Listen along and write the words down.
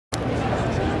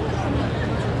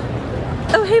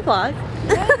hey vlog.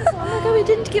 Yes, oh my god, we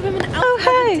didn't give him an outfit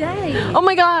of the day. Oh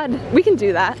my god, we can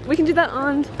do that. We can do that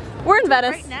on, we're in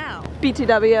Venice. Right now.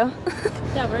 BTW.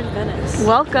 Yeah, we're in Venice.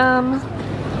 Welcome.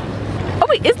 Oh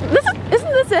wait, isn't this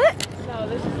it? No,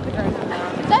 this is the Grand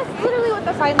Canal. That's literally what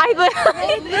the sign I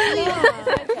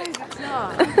It's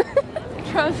not.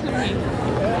 Trust me.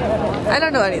 I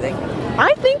don't know anything.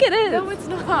 I think it is. No, it's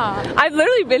not. I've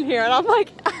literally been here and I'm like,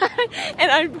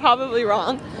 and I'm probably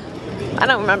wrong. I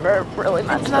don't remember really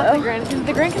much. It's not the Grand Canal.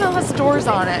 The Grand Canal has stores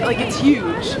on it. Like, it's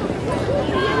huge.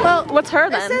 Well, what's her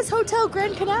then? It says Hotel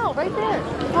Grand Canal right there.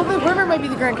 Well, the river might be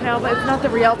the Grand Canal, but it's not the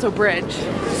Rialto Bridge.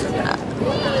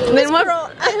 Then what?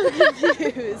 I'm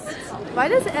confused. Why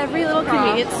does every little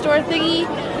convenience store thingy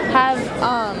have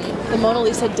the Mona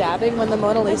Lisa dabbing when the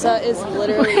Mona Lisa is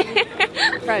literally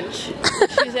French?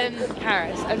 She's in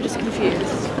Paris. I'm just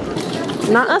confused.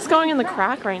 Not us going in the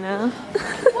crack right now.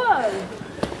 Whoa.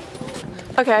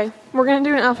 Okay, we're gonna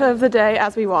do an outfit of the day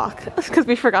as we walk because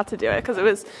we forgot to do it because it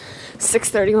was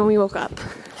 6:30 when we woke up.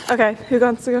 Okay, who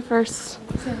wants to go first?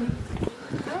 I don't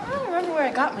really remember where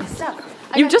I got my stuff.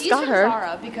 You just got her.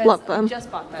 Zara because Love them. I just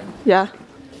bought them. Yeah.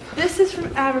 This is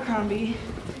from Abercrombie.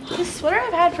 This sweater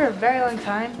I've had for a very long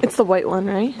time. It's the white one,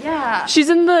 right? Yeah. She's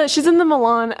in the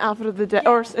Milan outfit of the day,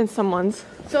 or in someone's.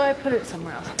 So I put it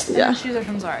somewhere else. And Yeah. the shoes are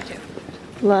from Zara too.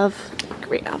 Love.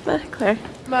 Great outfit, Claire.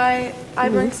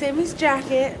 I'm wearing Sammy's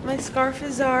jacket, my scarf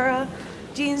is Zara,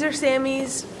 jeans are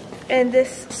Sammy's, and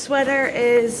this sweater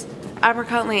is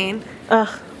Apricot Lane. Ugh,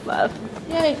 love.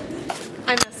 Yay.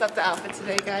 I messed up the outfit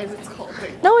today, guys. It's cold.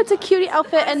 No, it's a cutie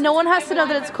outfit and no one has to know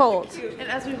that it's cold. And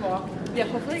as we walk, yeah,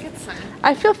 hopefully it gets sun.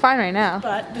 I feel fine right now.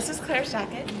 But this is Claire's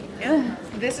jacket. Yeah.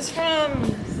 This is from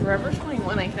Forever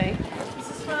 21, I think. This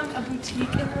is from a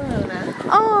boutique in Murano.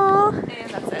 Aww, And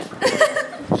that's it.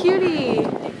 cutie.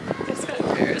 Just gonna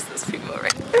embarrass those people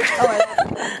right now. Oh, I love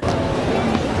it.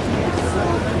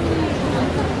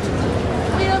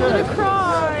 Wait, I'm gonna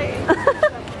cry.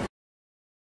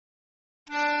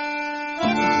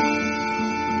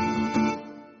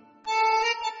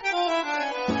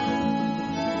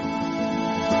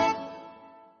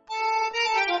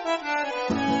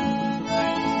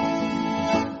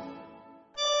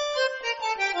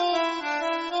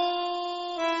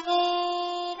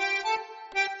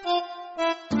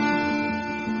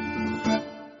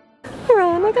 We're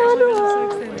on the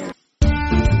gondola.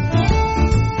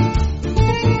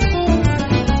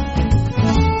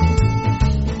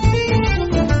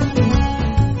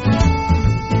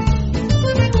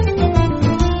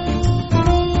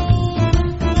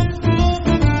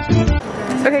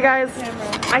 Okay, guys,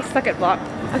 I suck at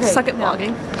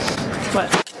vlogging. What?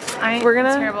 We're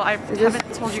gonna- terrible. I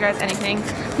haven't told you guys anything.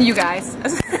 You guys,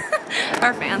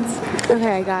 our fans.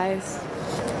 Okay, guys.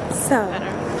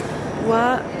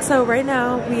 So right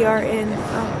now we are in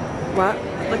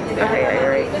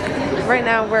Right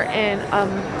now we're in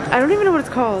I don't even know what it's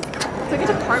called. It's like a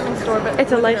department store, but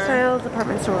It's a lifestyle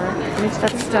department store.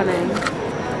 That's stunning.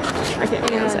 I can't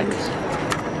get music.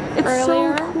 It's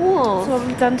Earlier, so cool. So what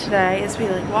we've done today is we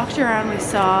like walked around. We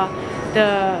saw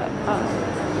the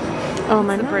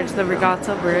bridge, the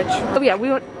Regatta Bridge. Oh yeah, we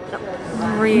went.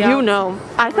 You know,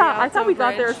 I thought we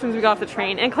got there as soon as we got off the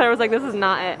train, and Claire was like, "This is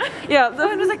not it." Yeah,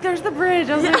 I was like, "There's the bridge."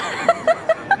 I was like,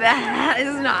 "That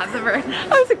is not the bridge." I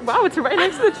was like, "Wow, it's right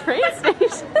next to the train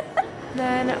station."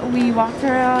 Then we walked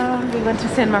around. We went to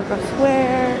San Marco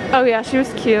Square. Oh yeah, she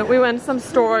was cute. We went to some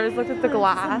stores, looked at the Some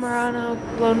glass. Murano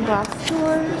blown glass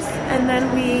stores, and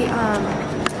then we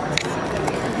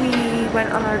went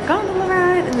on our gondola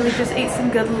ride, and then we just ate some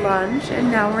good lunch,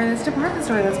 and now we're in this department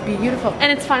store that's beautiful.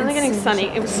 And it's finally getting sunny.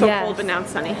 It was so Yes. cold, but now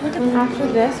it's sunny. After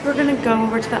this, we're gonna go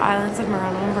over to the islands of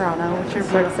Murano and Burano, which are So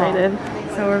beautiful. excited.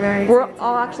 So we're very We're excited.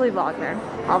 all actually vlog there.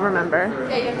 I'll remember.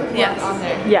 Yes. On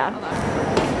there. Yeah.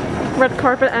 Red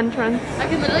carpet entrance. I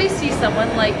can literally see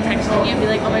someone like texting you and be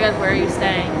like, oh my god, where are you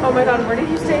staying? Oh my god, where did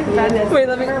you stay in Venice? Wait,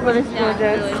 let me. Yeah,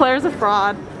 really. Claire's a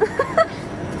fraud.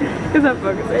 Is that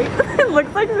focusing? It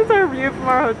looks like this is our view from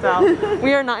our hotel.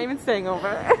 We are not even staying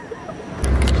over.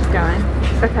 Just going.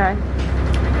 Okay.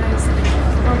 Guys,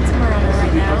 we're on to Murano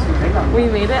right now. We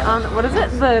made it on, what is it?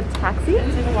 The taxi?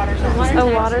 It's like a water taxi. A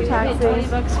water taxi. We paid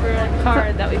 $20 for a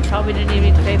card that we probably didn't even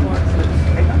need to pay for.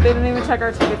 They didn't even check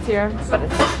our tickets here, but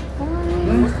it's fine.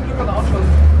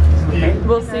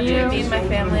 We'll see you. Me and my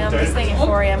family on this thing at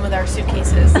 4 a.m. with our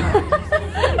suitcases.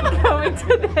 Going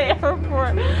to the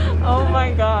airport. Oh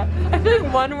my god. I feel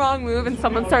like one wrong move and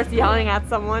someone starts yelling at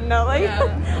someone. No, like.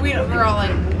 We're all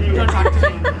like, don't talk to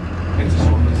me.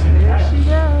 There she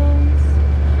goes.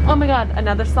 Oh my god,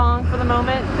 another song for the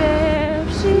moment. There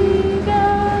she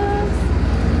goes.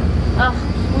 Ugh,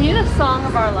 we need a song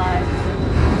of our lives.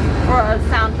 Or a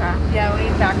soundtrack. Yeah, we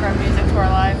need background music to our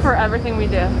lives. For everything we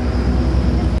do.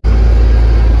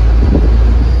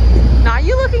 Not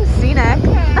you looking scenic.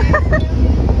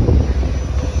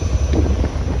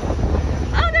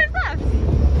 Oh, there's us.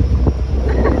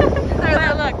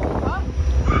 There, look.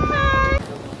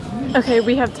 Hi. Okay,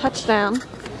 we have touchdown.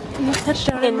 We have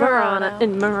touchdown In Murano.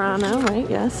 In Murano, right?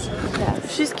 Yes.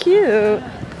 Yes. She's cute.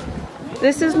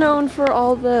 This is known for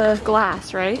all the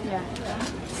glass, right? Yeah.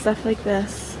 Stuff like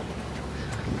this.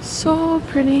 So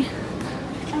pretty.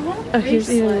 Oh, here's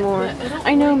even more.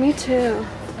 I know, me too.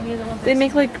 They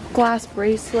make like glass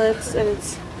bracelets and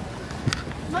it's...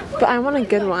 But I want a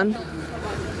good one.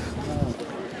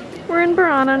 We're in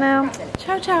Burano now.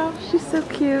 Ciao, ciao. She's so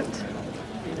cute.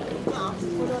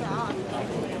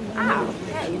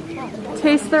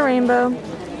 Taste the rainbow.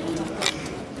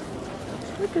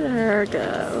 Look at her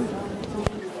go.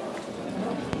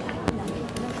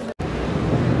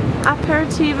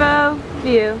 Aperitivo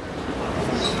view.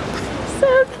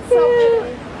 So cute.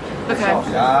 Okay.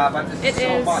 It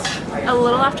is a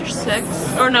little after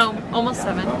 6. Or no, almost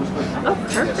 7. Oh,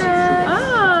 perfect.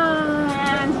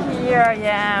 And here I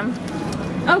am.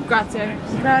 Oh, grazie.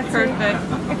 Grazie. Perfect.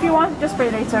 If you want, just pay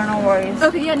later, no worries.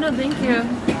 Okay, yeah, no, thank you.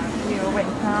 You're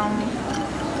welcome.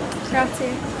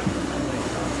 Grazie.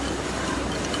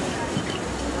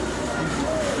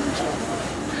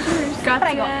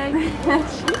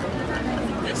 Grazie.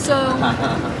 So,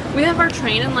 we have our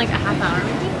train in like a half hour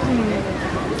maybe.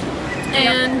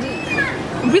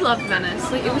 And we loved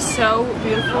Venice. Like, it was so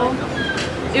beautiful.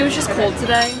 It was just cold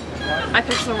today. I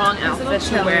picked the wrong outfit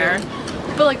to wear.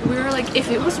 But like, we were like, if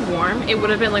it was warm, it would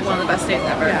have been like one of the best days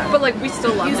ever. Yeah. But like, we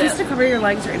still loved Use it. this to cover your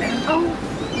legs right now. Oh,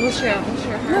 we'll share.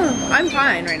 No, I'm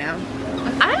fine right now.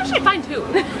 I'm actually fine too.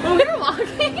 When we were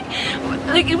walking,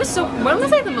 like it was so, when was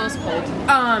like the most cold?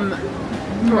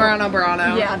 Murano and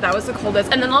Burano. Yeah, that was the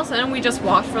coldest. And then all of a sudden we just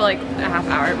walked for like a half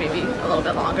hour, maybe a little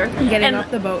bit longer. Getting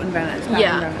off the boat in Venice.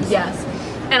 Yeah, yes.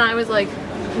 And I was like,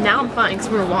 now I'm fine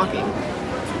because we were walking.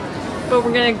 But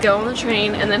we're gonna go on the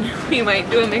train and then we might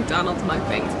do a McDonald's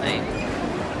mukbang tonight.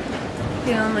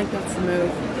 Feeling like that's the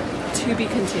move. To be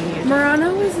continued.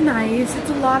 Murano is nice. It's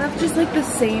a lot of just like the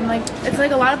same, like it's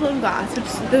like a lot of blown glass, which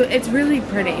it's really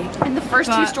pretty. And the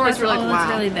first two stores were like, wow. That's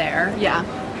really there. Yeah.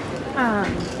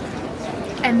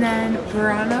 And then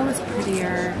Burano is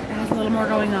prettier. It has a little more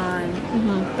going on.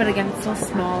 But again, it's still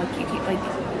small. Like you keep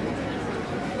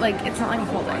like it's not like a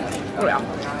whole day. Oh yeah.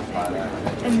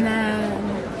 And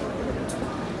then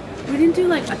we didn't do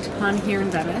like a ton here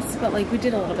in Venice, but like we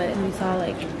did a little bit, and we saw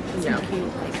like some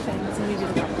cute like things, and we did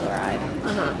a couple ride.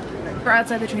 We're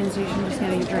outside the train station, just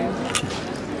getting a drink.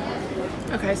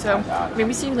 Okay, so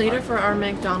maybe see you later for our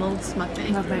McDonald's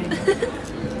mukbang.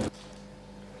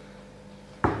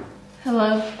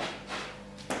 Hello.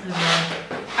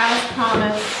 As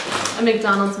promised, a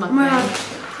McDonald's mukbang.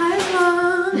 Hi,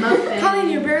 Mom. Mukbang. Colleen,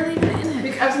 you're barely even in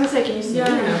it. I was gonna say, can you see me?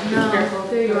 No. Careful.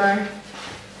 There you are.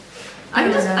 I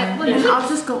can just, I'll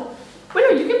just go. Wait,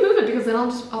 no, you can move it because then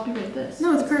I'll be like this.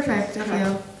 No, it's perfect. I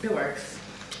feel. It works.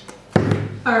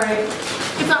 Alright.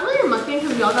 It's not really a mukbang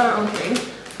because we all got our own thing.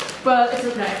 But it's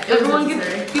okay. Everyone give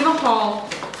a haul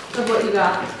of what you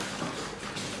got.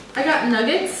 I got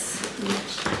nuggets,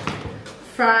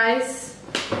 fries,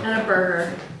 and a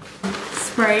burger.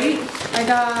 Sprite. I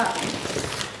got.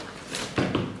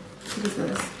 What is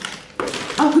this?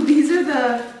 Oh, these are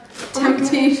the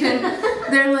Temptation.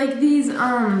 They're like these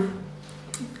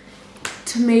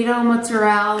tomato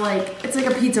mozzarella, like it's like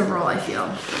a pizza roll, I feel,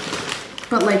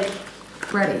 but like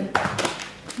bready.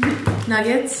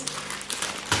 Nuggets,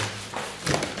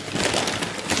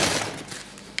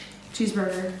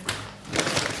 cheeseburger.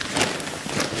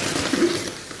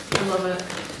 I love it.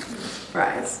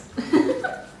 Fries.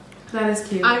 That is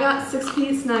cute. I got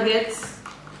 6-piece nuggets,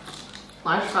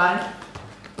 large fry,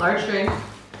 large drink,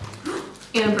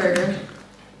 and a burger.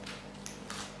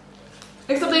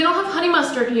 Except they don't have honey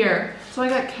mustard here, so I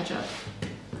got ketchup.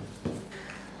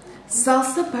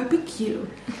 Salsa barbecue.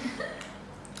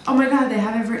 Oh my god, they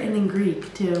have it written in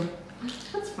Greek too.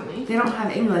 That's funny. They don't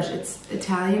have English, it's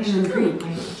Italian and then Greek.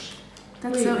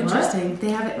 That's Wait, so what? interesting.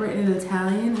 They have it written in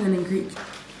Italian and then in Greek.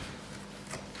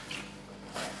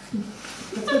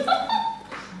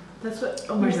 That's what,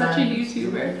 oh my god. You're such a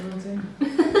YouTuber.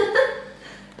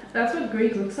 That's what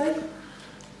Greek looks like?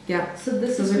 Yeah. So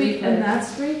this is Greek and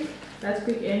that's Greek? That's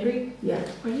Greek and Greek? Yeah.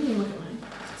 Why do you even look at mine?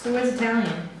 So where's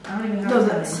Italian? I don't even know No, Italian.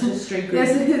 that's It's just straight Greek.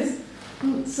 Yes, it is.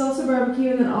 Salsa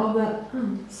barbecue and then all that.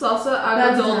 Salsa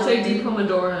That's agrodolce not di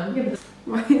pomodoro.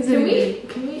 Why is it?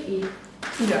 Can we eat?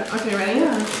 Yeah. Okay, ready?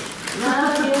 Yeah.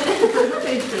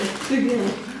 Nugget.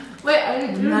 Wait, I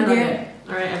didn't do a Nugget. nugget.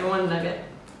 Alright, everyone nugget.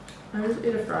 I just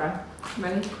ate a fry.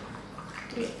 Ready?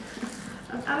 Wait.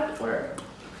 I'm out of order.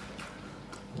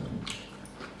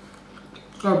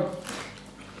 Good.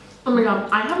 Oh my god,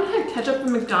 I haven't had ketchup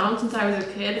from McDonald's since I was a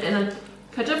kid, and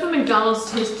ketchup from McDonald's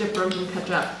tastes different from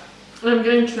ketchup. And I'm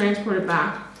getting transported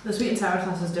back. The sweet and sour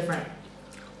sauce is different.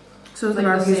 So is the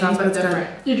Like barbecue same, sauce, but but it's good.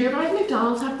 different. Did you realize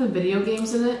McDonald's have the video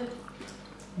games in it?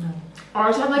 No.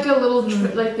 Ours had like a little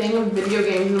like thing of video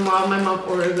games, and while my mom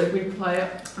ordered, like we'd play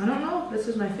it. I don't know if this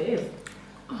is my fave.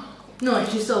 No, like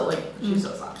she still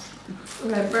slaps.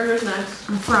 Okay, burgers next.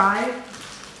 Fry.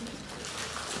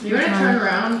 You're gonna turn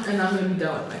around and I'm gonna be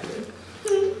done with my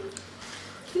food.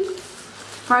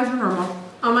 Fries are normal.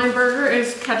 On my burger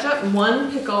is ketchup,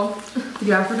 1 pickle. Did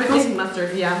you ask for I pickles? think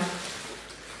mustard, yeah.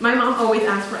 My mom always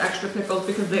asks for extra pickles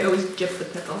because they always dip the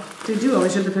pickle. They do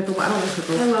always ship the pickle, but I don't like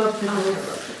pickles. I love pickles.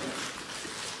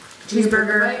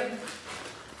 Cheeseburger.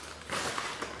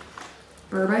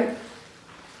 Burger bite.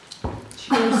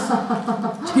 Cheers.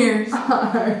 Cheers.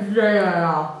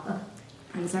 Yeah.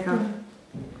 And a second.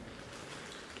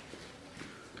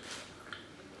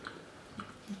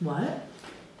 What?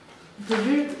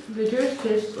 Did yours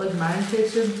taste like mine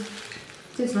tasted?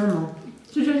 Tastes normal.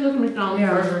 She tastes like a McDonald's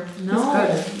Yeah. burger. No.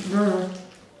 It's good. Normal.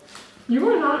 You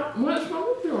are not. What's wrong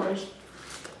with yours?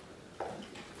 Oh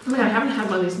my god, I haven't had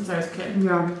one of these since I was a kid.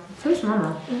 Yeah. Tastes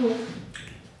normal.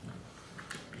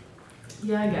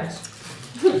 Yeah, I guess.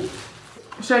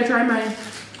 Should I try my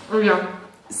Oh yeah.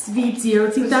 sweet zero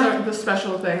This is tita? the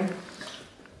special thing.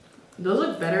 Those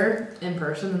look better in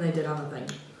person than they did on the thing.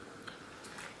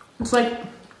 It's like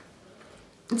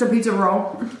it's a pizza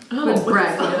roll Oh, with what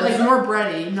bread. is that? Like more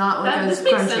bready, not like This as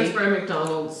makes sense crunchy. for a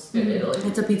McDonald's in Italy.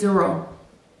 It's a pizza roll.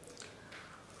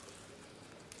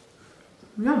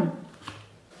 Yum.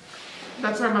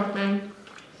 That's our mukbang.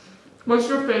 What's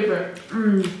your favorite?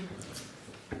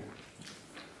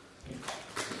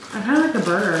 I kind of like the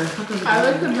burger. I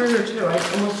like the burger too. I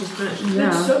almost just finished.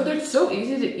 Yeah. They're so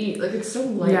easy to eat. Like it's so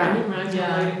light. Yeah. I didn't realize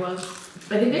how light it was.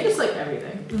 I think they just like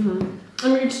everything. I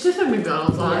mean, it's just like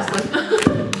McDonald's, honestly.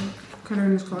 Cut her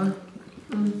in this color.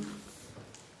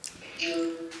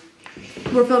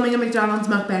 We're filming a McDonald's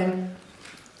mukbang.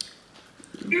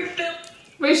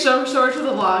 Wait, show her to the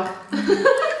vlog.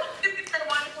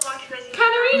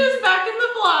 Katarina's back in the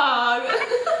vlog.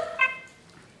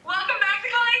 Welcome back to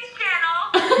Colleen's channel.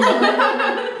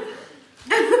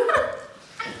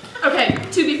 Okay,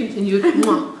 to be continued.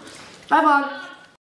 Bye, vlog.